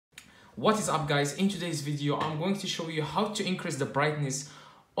What is up, guys? In today's video I'm going to show you how to increase the brightness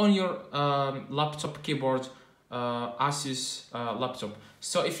on your laptop keyboard, Asus laptop.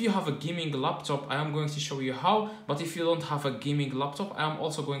 So if you have a gaming laptop, I am going to show you how, but if you don't have a gaming laptop, I am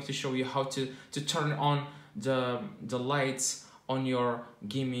also going to show you how to turn on the lights on your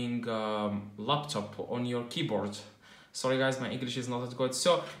gaming laptop, on your keyboard. Sorry guys, my English is not that good.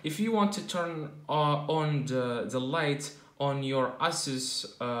 So if you want to turn on the light on your Asus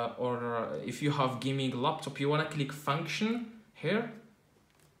or if you have gaming laptop, you want to click function here,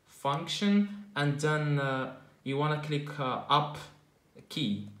 function, and then you want to click up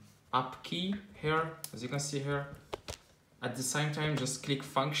key here, as you can see here. At the same time, just click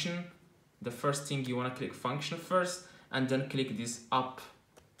function. The first thing you want to click function first, and then click this up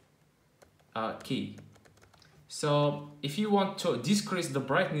key. So if you want to decrease the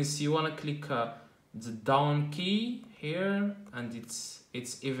brightness, you want to click the down key here, and it's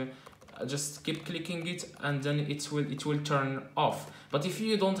even just keep clicking it, and then it will turn off. But if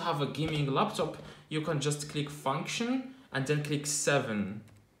you don't have a gaming laptop, you can just click function and then click 7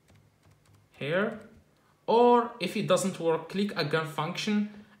 here, or if it doesn't work, click again function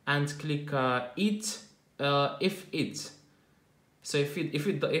and click it. So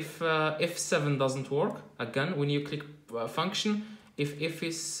if 7 doesn't work, again when you click function, if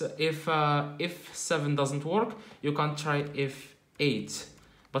 7 doesn't work, you can try F8.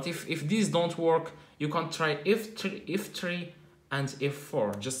 But if these don't work, you can try F3 and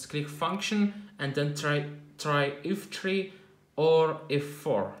F4. Just click function and then try F3 or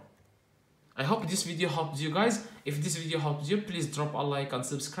F4. I hope this video helped you guys. If this video helped you, please drop a like and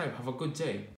subscribe. Have a good day.